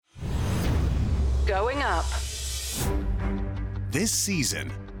Going up. This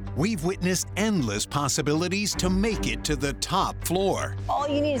season, we've witnessed endless possibilities to make it to the top floor. All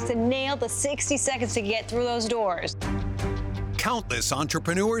you need is to nail the 60 seconds to get through those doors. Countless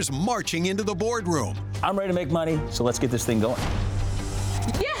entrepreneurs marching into the boardroom. I'm ready to make money, so let's get this thing going.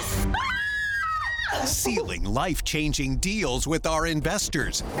 Yes! Sealing life-changing deals with our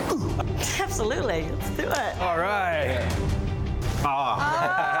investors. Absolutely. Let's do it. All right.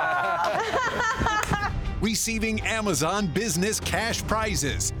 Receiving Amazon Business cash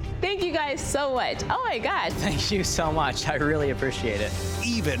prizes. Thank you guys so much. Oh my God. Thank you so much. I really appreciate it.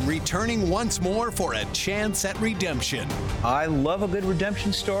 Even returning once more for a chance at redemption. I love a good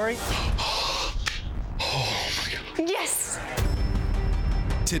redemption story. Yes!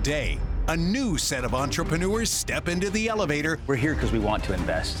 Today, a new set of entrepreneurs step into the elevator, We're here because we want to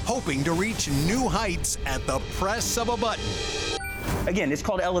invest. hoping to reach new heights at the press of a button. Again, it's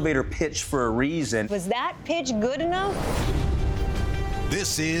called elevator pitch for a reason. Was that pitch good enough?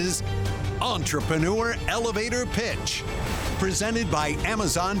 This is Entrepreneur Elevator Pitch, presented by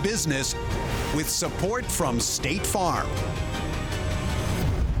Amazon Business with support from State Farm.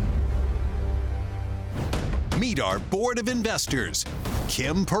 Meet our board of investors.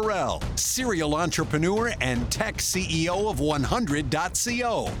 Kim Perrell, serial entrepreneur and tech CEO of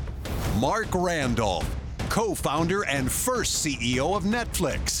 100.co. Mark Randolph, co-founder and first CEO of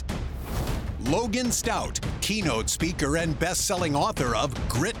Netflix. Logan Stout, keynote speaker and best-selling author of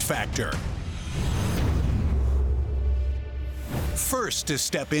Grit Factor. First to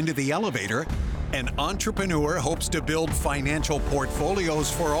step into the elevator, an entrepreneur hopes to build financial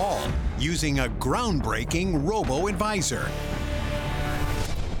portfolios for all using a groundbreaking robo-advisor.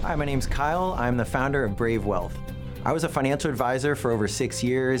 Hi, my name's Kyle. I'm the founder of Brave Wealth. I was a financial advisor for over 6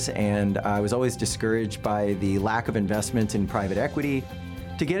 years, and I was always discouraged by the lack of investment in private equity.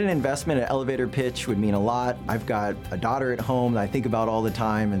 To get an investment at Elevator Pitch would mean a lot. I've got a daughter at home that I think about all the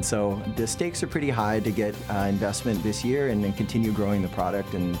time, and so the stakes are pretty high to get investment this year and then continue growing the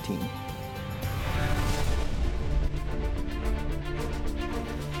product and the team.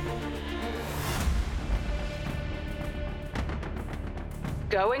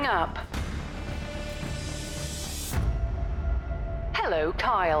 Going up. Hello,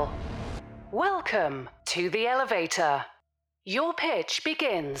 Kyle. Welcome to the elevator. Your pitch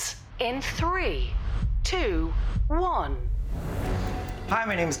begins in 3, 2, 1. Hi,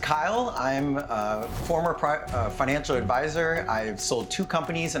 my name is Kyle. I'm a former financial advisor. I've sold 2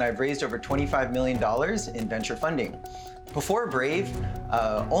 companies and I've raised over $25 million in venture funding. Before Brave,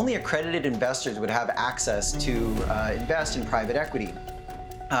 only accredited investors would have access to invest in private equity,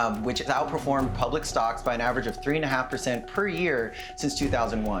 which has outperformed public stocks by an average of 3.5% per year since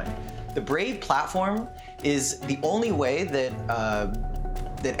 2001. The Brave platform is the only way that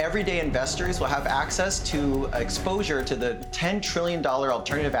that everyday investors will have access to exposure to the $10 trillion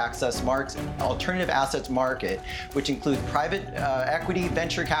alternative assets market, which includes private equity,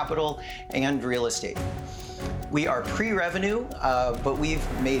 venture capital, and real estate. We are pre-revenue, but we've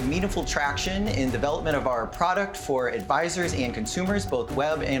made meaningful traction in development of our product for advisors and consumers, both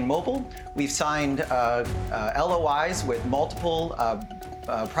web and mobile. We've signed LOIs with multiple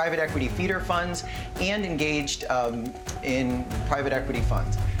private equity feeder funds and engaged in private equity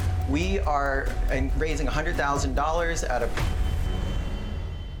funds. We are raising $100,000 at a...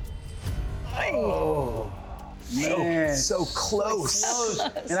 Oh, man. So close.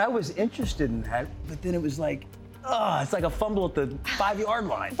 And I was interested in that, but then it was like, it's like a fumble at the 5-yard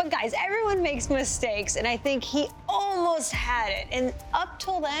line. But guys, everyone makes mistakes, and I think he almost had it. And up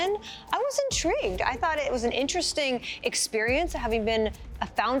till then, I was intrigued. I thought it was an interesting experience, having been a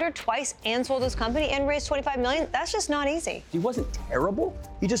founder twice and sold his company and raised $25 million. That's just not easy. He wasn't terrible.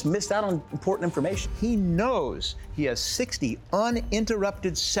 He just missed out on important information. He knows he has 60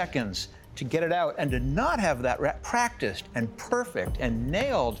 uninterrupted seconds to get it out, and to not have that practiced and perfect and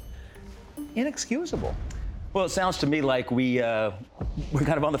nailed, inexcusable. Well, it sounds to me like we're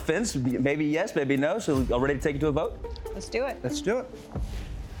kind of on the fence. Maybe yes, maybe no. So, are ready to take it to a vote? Let's do it. Let's do it.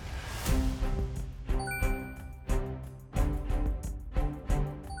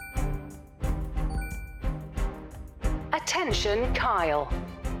 Attention, Kyle.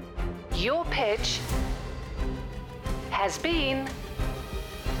 Your pitch has been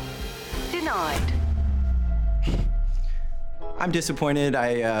denied. I'm disappointed.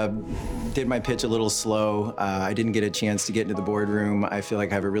 I did my pitch a little slow. I didn't get a chance to get into the boardroom. I feel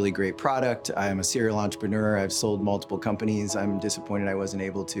like I have a really great product. I'm a serial entrepreneur. I've sold multiple companies. I'm disappointed I wasn't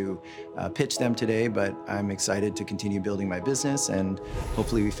able to pitch them today, but I'm excited to continue building my business, and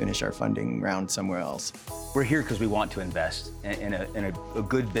hopefully we finish our funding round somewhere else. We're here because we want to invest in a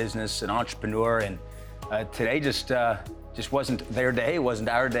good business, an entrepreneur, and today just wasn't their day, it wasn't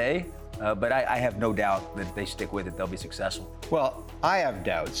our day. But I have no doubt that if they stick with it, they'll be successful. Well, I have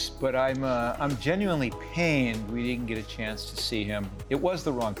doubts, but I'm genuinely pained we didn't get a chance to see him. It was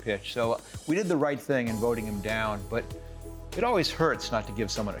the wrong pitch, so we did the right thing in voting him down, but it always hurts not to give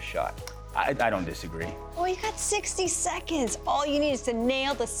someone a shot. I don't disagree. Oh, you got 60 seconds. All you need is to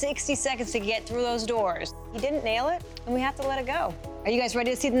nail the 60 seconds to get through those doors. You didn't nail it, and we have to let it go. Are you guys ready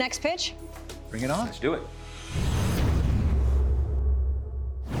to see the next pitch? Bring it on. Let's do it.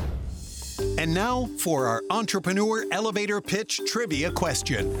 And now for our Entrepreneur Elevator Pitch Trivia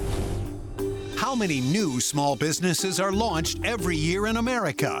question. How many new small businesses are launched every year in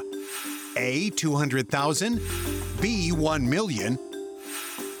America? A, 200,000, B, 1 million,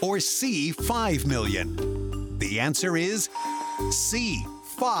 or C, 5 million? The answer is C,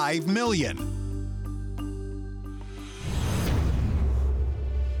 5 million.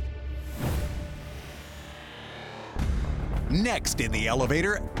 Next in the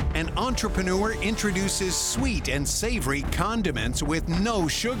elevator, an entrepreneur introduces sweet and savory condiments with no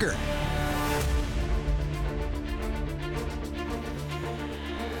sugar.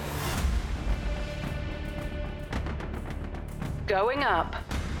 Going up.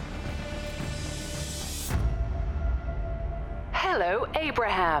 Hello,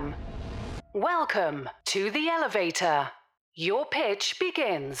 Abraham. Welcome to the elevator. Your pitch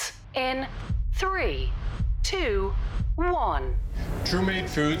begins in 3, 2, 1. TrueMade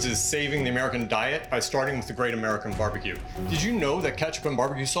Foods is saving the American diet by starting with the Great American Barbecue. Did you know that ketchup and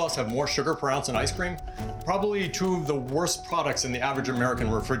barbecue sauce have more sugar per ounce than ice cream? Probably two of the worst products in the average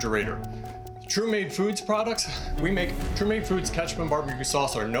American refrigerator. TrueMade Foods products, we make TrueMade Foods ketchup and barbecue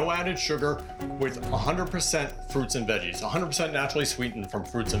sauce are no added sugar with 100% fruits and veggies, 100% naturally sweetened from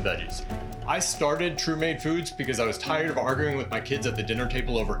fruits and veggies. I started TrueMade Foods because I was tired of arguing with my kids at the dinner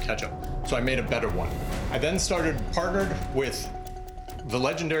table over ketchup, so I made a better one. I then partnered with the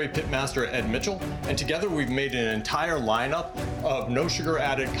legendary pitmaster Ed Mitchell, and together we've made an entire lineup of no sugar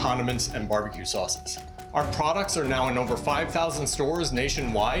added condiments and barbecue sauces. Our products are now in over 5,000 stores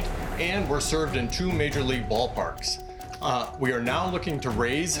nationwide, and we're served in 2 major league ballparks. We are now looking to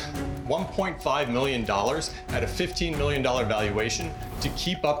raise $1.5 million at a $15 million valuation to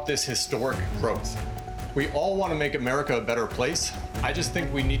keep up this historic growth. We all want to make America a better place. I just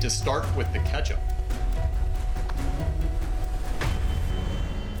think we need to start with the ketchup.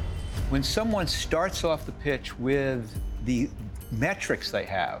 When someone starts off the pitch with the metrics they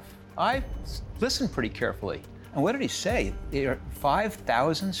have, I listened pretty carefully. And what did he say? There are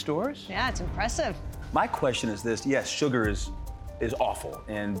 5,000 stores? Yeah, it's impressive. My question is this: yes, sugar is awful,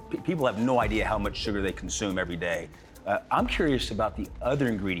 and people have no idea how much sugar they consume every day. I'm curious about the other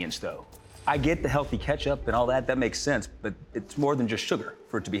ingredients, though. I get the healthy ketchup and all that, that makes sense, but it's more than just sugar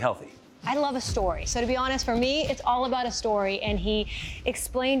for it to be healthy. I love a story. So to be honest, for me, it's all about a story. And he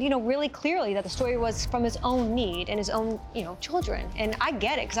explained, really clearly that the story was from his own need and his own, children. And I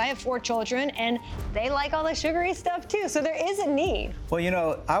get it, because I have 4 children and they like all the sugary stuff too. So there is a need.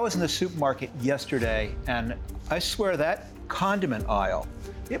 Well, I was in the supermarket yesterday, and I swear that condiment aisle,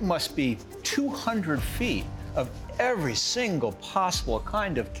 it must be 200 feet of every single possible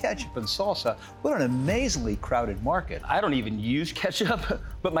kind of ketchup and salsa. What an amazingly crowded market. I don't even use ketchup,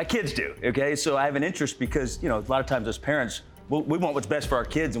 but my kids do, okay? So I have an interest because, a lot of times as parents, we want what's best for our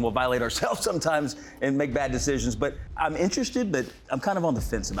kids, and we'll violate ourselves sometimes and make bad decisions. But I'm interested, but I'm kind of on the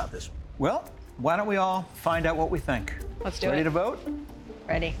fence about this one. Well, why don't we all find out what we think? Let's do it. Ready to vote?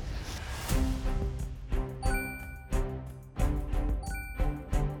 Ready.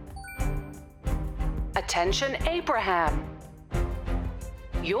 Attention, Abraham.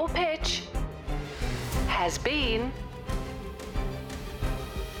 Your pitch has been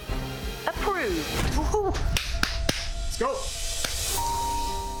approved. Let's go.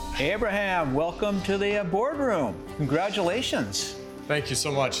 Abraham, welcome to the boardroom. Congratulations. Thank you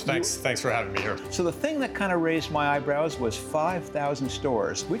so much. Thanks for having me here. So the thing that kind of raised my eyebrows was 5,000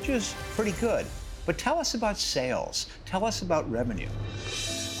 stores, which is pretty good. But tell us about sales. Tell us about revenue.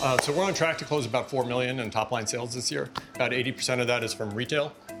 So we're on track to close about $4 million in top line sales this year. About 80% of that is from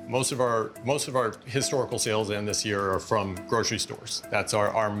retail. Most of our historical sales in this year are from grocery stores. That's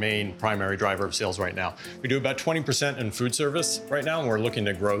our main primary driver of sales right now. We do about 20% in food service right now, and we're looking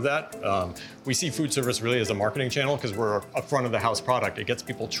to grow that. We see food service really as a marketing channel because we're a front of the house product. It gets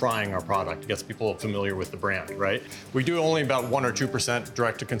people trying our product. It gets people familiar with the brand, right? We do only about 1 or 2%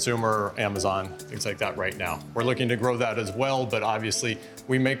 direct to consumer, Amazon, things like that right now. We're looking to grow that as well, but obviously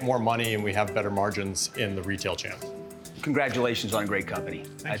we make more money and we have better margins in the retail channel. Congratulations on a great company.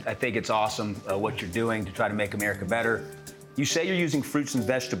 I think it's awesome what you're doing to try to make America better. You say you're using fruits and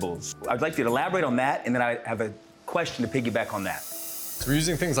vegetables. I'd like you to elaborate on that, and then I have a question to piggyback on that. So we're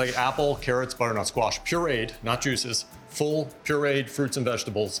using things like apple, carrots, butternut squash, pureed, not juices, full pureed fruits and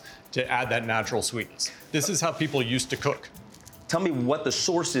vegetables to add that natural sweetness. This is how people used to cook. Tell me what the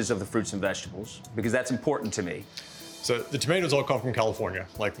source is of the fruits and vegetables, because that's important to me. So the tomatoes all come from California,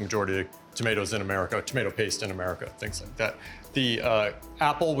 like the majority of tomatoes in America, tomato paste in America, things like that. The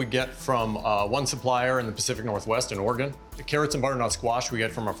apple we get from one supplier in the Pacific Northwest in Oregon. The carrots and butternut squash we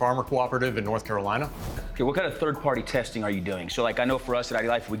get from a farmer cooperative in North Carolina. Okay, what kind of third-party testing are you doing? So like I know for us at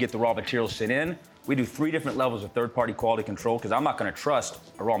IDLife, we get the raw materials sent in. We do 3 different levels of third-party quality control because I'm not going to trust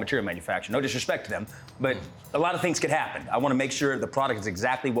a raw material manufacturer. No disrespect to them, but a lot of things could happen. I want to make sure the product is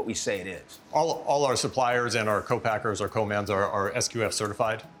exactly what we say it is. All our suppliers and our co-packers, our co-mans are SQF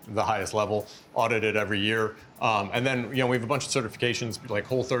certified, the highest level, audited every year. And then we have a bunch of certifications like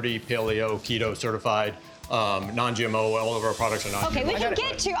Whole30, Paleo, Keto certified. Non-GMO, all of our products are non-GMO. Okay, we can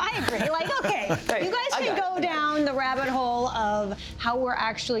get to, I agree. Like, okay, you guys can go down the rabbit hole of how we're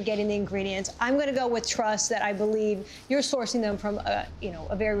actually getting the ingredients. I'm going to go with trust that I believe you're sourcing them from a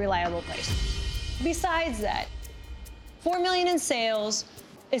very reliable place. Besides that, $4 million in sales.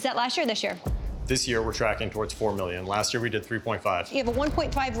 Is that last year or this year? This year we're tracking towards 4 million. Last year we did 3.5. You have a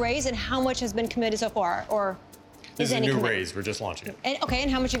 1.5 raise, and how much has been committed so far? Or this is a new committed? raise. We're just launching it. And, okay,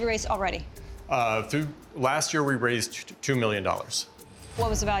 and how much have you raised already? Through last year we raised $2 million. What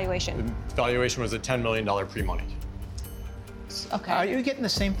was the valuation? The valuation was a $10 million pre-money. Okay. Are you getting the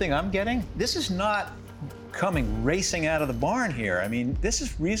same thing I'm getting? This is not coming racing out of the barn here. I mean, this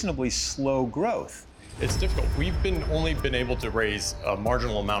is reasonably slow growth. It's difficult. We've only been able to raise a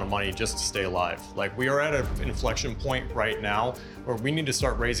marginal amount of money just to stay alive. Like we are at an inflection point right now where we need to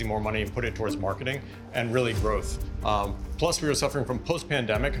start raising more money and put it towards marketing and really growth. Plus we were suffering from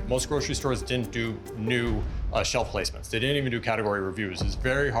post-pandemic. Most grocery stores didn't do new shelf placements. They didn't even do category reviews. It's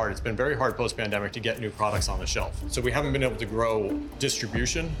very hard. It's been very hard post-pandemic to get new products on the shelf. So we haven't been able to grow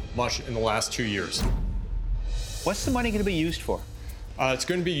distribution much in the last 2 years. What's the money going to be used for? It's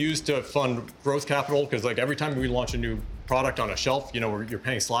going to be used to fund growth capital because like every time we launch a new product on a shelf, you're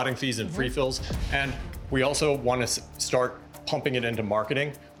paying slotting fees and free fills. And we also want to start pumping it into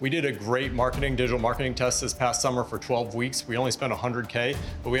marketing. We did a great digital marketing test this past summer for 12 weeks. We only spent $100K,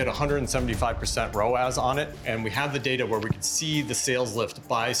 but we had 175% ROAS on it. And we have the data where we could see the sales lift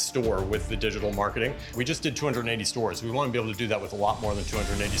by store with the digital marketing. We just did 280 stores. We want to be able to do that with a lot more than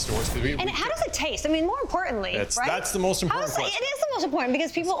 280 stores. And how does it taste? I mean, more importantly, right? That's the most important question. It is the most important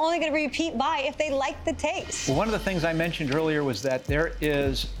because people only going to repeat buy if they like the taste. Well, one of the things I mentioned earlier was that there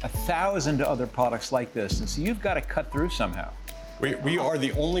is 1,000 other products like this, and so you've got to cut through somehow. We are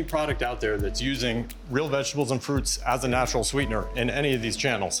the only product out there that's using real vegetables and fruits as a natural sweetener in any of these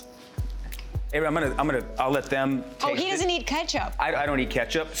channels. Avery, I'll let them taste Oh, he doesn't eat ketchup. I don't eat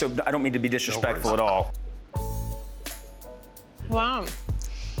ketchup, so I don't mean to be disrespectful at all. Wow.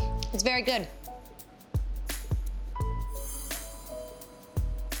 It's very good.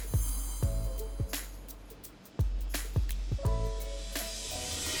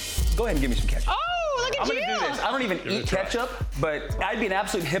 Go ahead and give me some ketchup. Oh, look at I'm you. gonna do this. I don't even eat ketchup, but I'd be an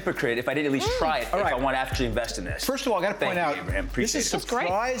absolute hypocrite if I didn't at least try it if I want to actually invest in this. First of all, I got to point out, this is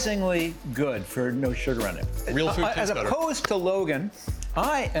surprisingly good for no sugar in it. Real food tastes As better. opposed to Logan,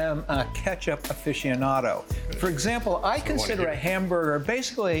 I am a ketchup aficionado. For example, I consider a hamburger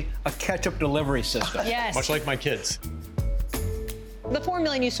basically a ketchup delivery system. Yes. Much like my kids. The 4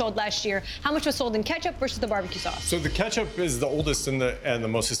 million you sold last year, how much was sold in ketchup versus the barbecue sauce? So the ketchup is the oldest and the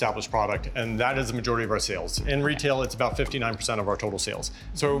most established product, and that is the majority of our sales. In retail, it's about 59% of our total sales.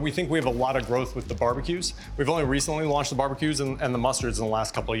 So we think we have a lot of growth with the barbecues. We've only recently launched the barbecues and the mustards in the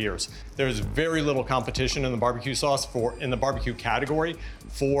last couple of years. There's very little competition in the barbecue sauce in the barbecue category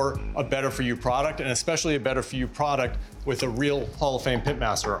for a better for you product, and especially a better for you product with a real Hall of Fame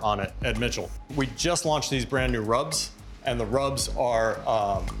pitmaster on it at Mitchell. We just launched these brand new rubs. And the rubs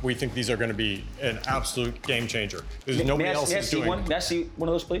are, we think these are going to be an absolute game changer. There's nobody else is doing. May I see one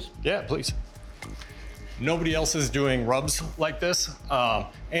of those, please? Yeah, please. Nobody else is doing rubs like this.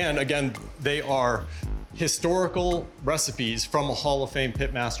 And again, they are historical recipes from a Hall of Fame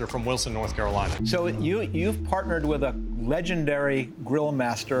pitmaster from Wilson, North Carolina. So you've partnered with a legendary grill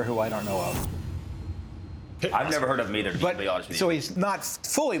master who I don't know of. I've never heard of him either, to be honest with you. So he's not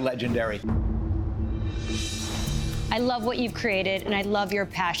fully legendary. I love what you've created, and I love your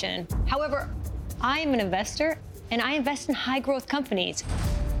passion. However, I am an investor, and I invest in high-growth companies.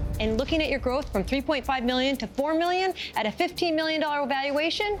 And looking at your growth from 3.5 million to 4 million at a $15 million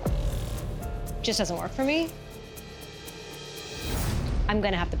valuation just doesn't work for me. I'm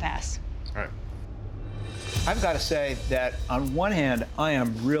gonna have to pass. All right. I've got to say that on one hand, I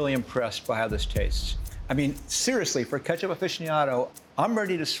am really impressed by how this tastes. I mean, seriously, for a ketchup aficionado, I'm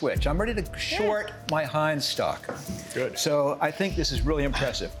ready to switch. I'm ready to short my Heinz stock. Good. So I think this is really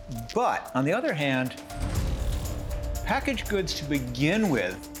impressive. But on the other hand, packaged goods to begin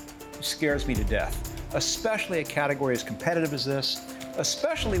with scares me to death, especially a category as competitive as this,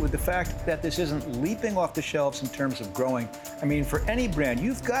 especially with the fact that this isn't leaping off the shelves in terms of growing. I mean, for any brand,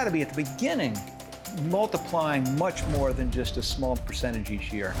 you've got to be at the beginning multiplying much more than just a small percentage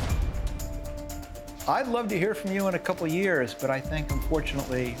each year. I'd love to hear from you in a couple of years, but I think,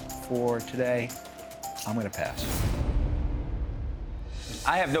 unfortunately, for today, I'm going to pass.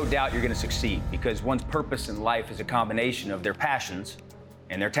 I have no doubt you're going to succeed because one's purpose in life is a combination of their passions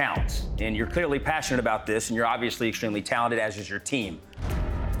and their talents. And you're clearly passionate about this, and you're obviously extremely talented, as is your team.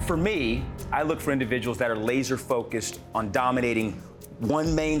 For me, I look for individuals that are laser focused on dominating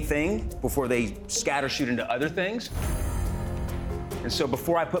one main thing before they scatter shoot into other things. And so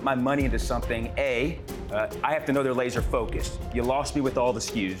before I put my money into something, I have to know they're laser focused. You lost me with all the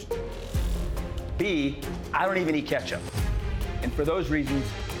SKUs. B, I don't even eat ketchup. And for those reasons,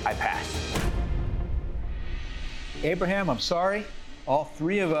 I pass. Abraham, I'm sorry. All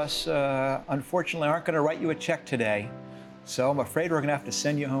three of us, unfortunately, aren't going to write you a check today. So I'm afraid we're going to have to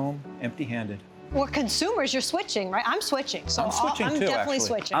send you home empty-handed. We're consumers, you're switching, right? I'm switching, so I'm switching I'm too, definitely actually.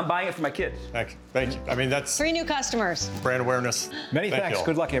 switching. I'm buying it for my kids. Thank you. I mean, that's 3 new customers. brand awareness. Many Thank thanks. you all.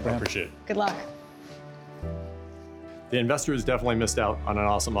 Good luck, Abraham. I appreciate it. Good luck. The investors definitely missed out on an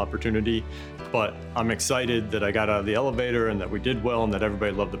awesome opportunity, but I'm excited that I got out of the elevator and that we did well and that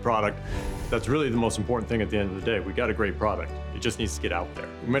everybody loved the product. That's really the most important thing at the end of the day. We got a great product. It just needs to get out there.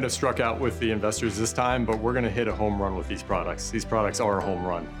 We might have struck out with the investors this time, but we're going to hit a home run with these products. These products are a home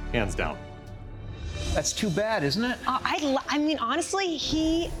run, hands down. That's too bad, isn't it? I mean, honestly,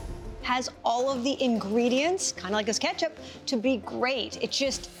 he has all of the ingredients, kind of like his ketchup, to be great. It's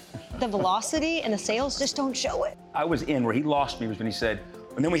just the velocity and the sales just don't show it. I was in where he lost me was when he said,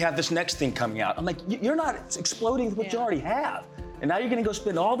 and then we have this next thing coming out. I'm like, you're not exploding with what you already have. And now you're gonna go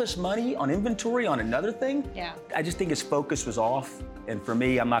spend all this money on inventory on another thing? Yeah. I just think his focus was off. And for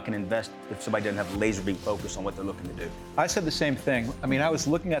me, I'm not gonna invest if somebody doesn't have a laser beam focus on what they're looking to do. I said the same thing. I mean, I was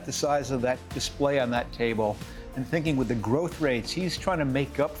looking at the size of that display on that table and thinking with the growth rates, he's trying to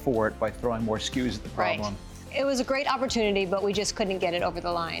make up for it by throwing more SKUs at the problem. Right. It was a great opportunity, but we just couldn't get it over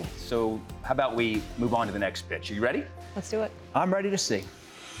the line. So how about we move on to the next pitch? Are you ready? Let's do it. I'm ready to see.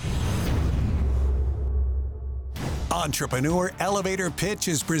 Entrepreneur Elevator Pitch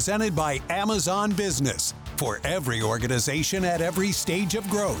is presented by Amazon Business for every organization at every stage of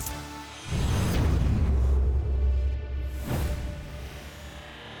growth.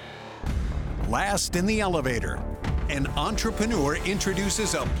 Last in the elevator, an entrepreneur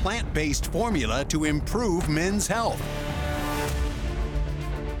introduces a plant-based formula to improve men's health.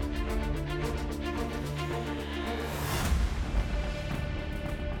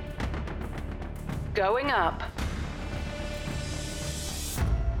 Going up.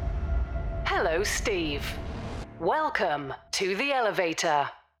 Hello, Steve. Welcome to the elevator.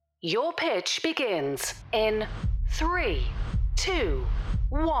 Your pitch begins in 3, 2,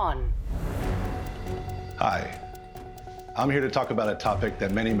 1. Hi. I'm here to talk about a topic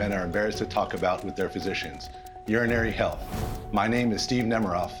that many men are embarrassed to talk about with their physicians, urinary health. My name is Steve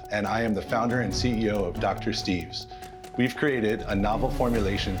Nemiroff, and I am the founder and CEO of Dr. Steve's. We've created a novel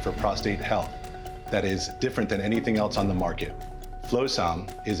formulation for prostate health that is different than anything else on the market. Flowsom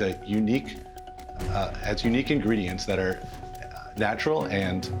is has unique ingredients that are natural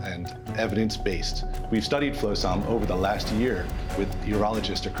and evidence-based. We've studied Flowsom over the last year with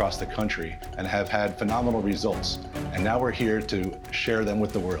urologists across the country and have had phenomenal results. And now we're here to share them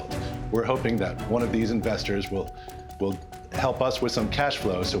with the world. We're hoping that one of these investors will help us with some cash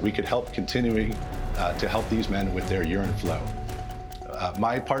flow so we could help continuing to help these men with their urine flow.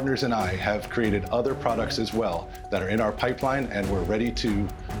 My partners and I have created other products as well that are in our pipeline, and we're ready to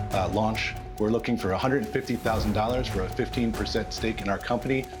launch. We're looking for $150,000 for a 15% stake in our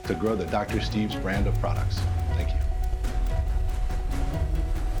company to grow the Dr. Steve's brand of products. Thank you.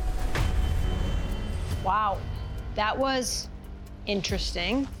 Wow, that was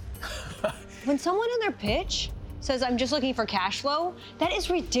interesting. When someone in their pitch says, I'm just looking for cash flow, that is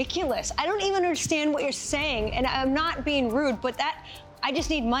ridiculous. I don't even understand what you're saying, and I'm not being rude, but I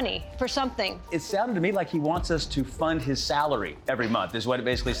just need money for something. It sounded to me like he wants us to fund his salary every month, is what it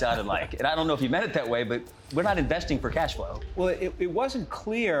basically sounded like. And I don't know if he meant it that way, but we're not investing for cash flow. Well, it wasn't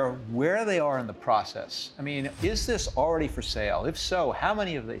clear where they are in the process. I mean, is this already for sale? If so, how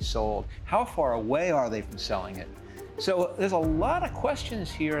many have they sold? How far away are they from selling it? So there's a lot of questions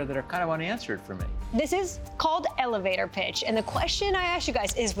here that are kind of unanswered for me. This is called elevator pitch, and the question I asked you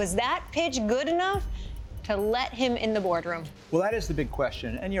guys is, was that pitch good enough to let him in the boardroom? Well, that is the big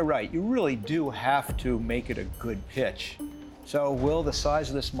question, and you're right. You really do have to make it a good pitch. So will the size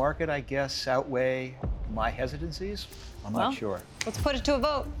of this market, I guess, outweigh my hesitancies? I'm not sure. Let's put it to a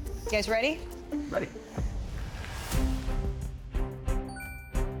vote. You guys ready? Ready.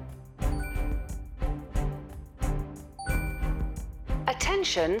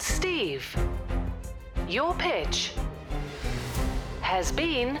 Attention, Steve. Your pitch has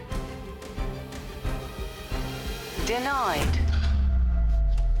been denied.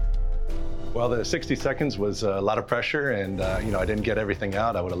 Well, the 60 seconds was a lot of pressure, and I didn't get everything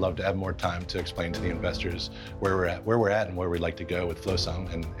out. I would have loved to have more time to explain to the investors where we're at, and where we'd like to go with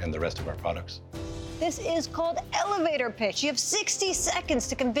Flowsum and the rest of our products. This is called elevator pitch. You have 60 seconds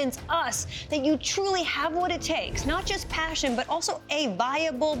to convince us that you truly have what it takes, not just passion, but also a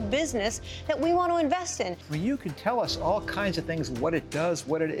viable business that we want to invest in. I mean, you can tell us all kinds of things, what it does,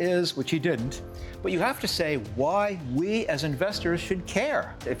 what it is, which you didn't, but you have to say why we as investors should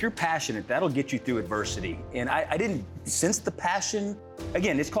care. If you're passionate, that'll get you through adversity. And I didn't sense the passion.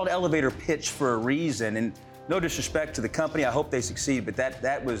 Again, it's called elevator pitch for a reason. And no disrespect to the company, I hope they succeed, but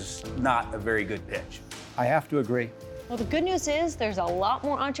that was not a very good pitch. I have to agree. Well, the good news is there's a lot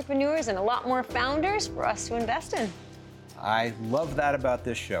more entrepreneurs and a lot more founders for us to invest in. I love that about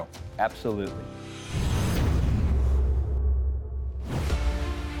this show. Absolutely.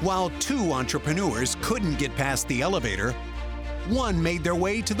 While two entrepreneurs couldn't get past the elevator, one made their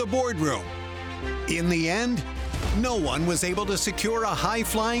way to the boardroom. In the end, no one was able to secure a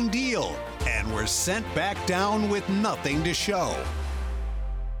high-flying deal and were sent back down with nothing to show.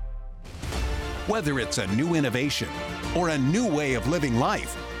 Whether it's a new innovation or a new way of living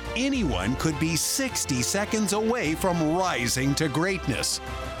life, anyone could be 60 seconds away from rising to greatness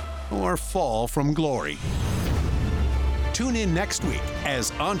or fall from glory. Tune in next week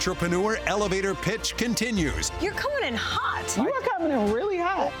as Entrepreneur Elevator Pitch continues. You're coming in hot. You are coming in really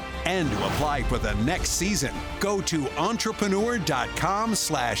hot. And to apply for the next season, go to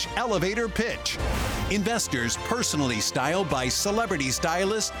entrepreneur.com/elevator pitch. Investors personally styled by celebrity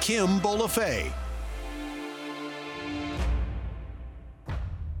stylist Kim Bolafay.